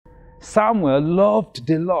Samuel loved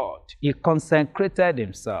the Lord. He consecrated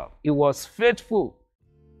himself. He was faithful.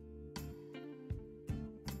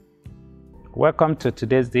 Welcome to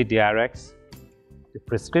today's DDRx. The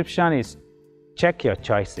prescription is check your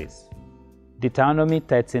choices. Deuteronomy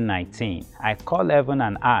 13:19. I call heaven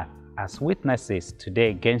and earth as witnesses today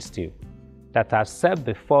against you, that have set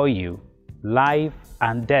before you life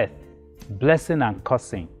and death, blessing and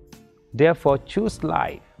cursing. Therefore choose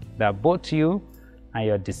life, that both you and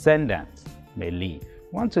your descendants may live.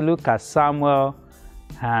 I want to look at Samuel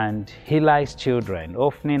and Eli's children,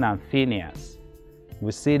 Hophni and Phinehas.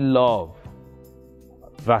 We see love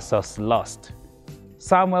versus lust.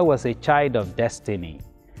 Samuel was a child of destiny.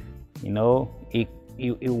 You know, he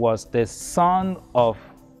was the son of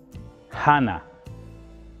Hannah.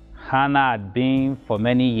 Hannah had been for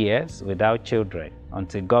many years without children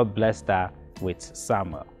until God blessed her with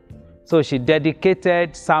Samuel. So she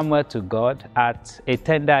dedicated Samuel to God at a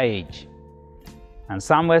tender age. And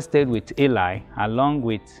Samuel stayed with Eli along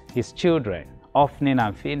with his children, Hophni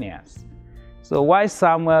and Phinehas. So while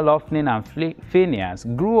Samuel, Hophni and Phinehas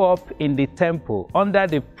grew up in the temple under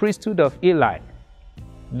the priesthood of Eli,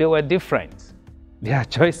 they were different. Their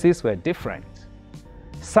choices were different.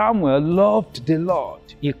 Samuel loved the Lord.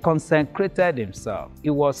 He consecrated himself. He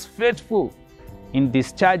was faithful in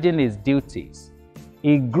discharging his duties.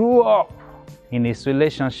 He grew up in his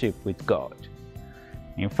relationship with God.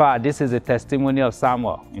 In fact, this is a testimony of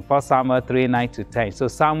Samuel in 1 Samuel 3:9-10. So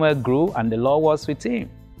Samuel grew, and the Lord was with him,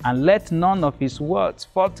 and let none of his words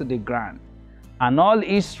fall to the ground. And all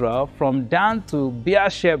Israel, from Dan to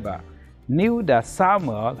Beersheba, knew that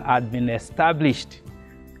Samuel had been established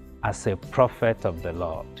as a prophet of the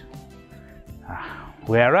Lord.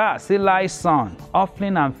 Whereas Eli's son, Hophni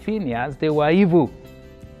and Phinehas, they were evil.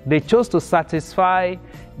 They chose to satisfy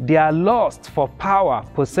their lust for power,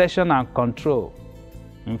 possession, and control.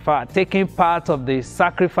 In fact, taking part of the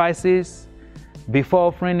sacrifices before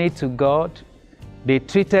offering it to God, they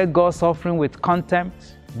treated God's offering with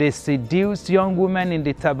contempt. They seduced young women in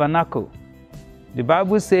the tabernacle. The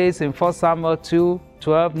Bible says in 1 Samuel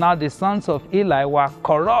 2:12, now the sons of Eli were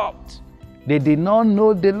corrupt. They did not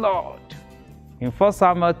know the Lord. In 1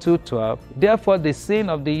 Samuel 2:12, therefore the sin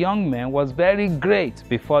of the young men was very great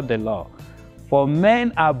before the Lord, for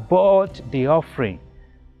men abhorred the offering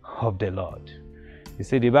of the Lord. You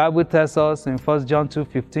see, the Bible tells us in 1 John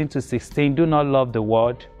 2:15-16, do not love the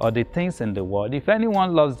world or the things in the world. If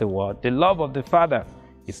anyone loves the world, the love of the Father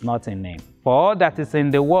is not in him. For all that is in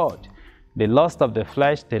the world, the lust of the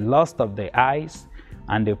flesh, the lust of the eyes,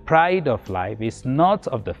 and the pride of life is not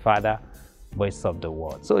of the Father, but it's of the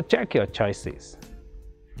world. So check your choices.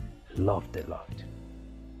 Love the Lord.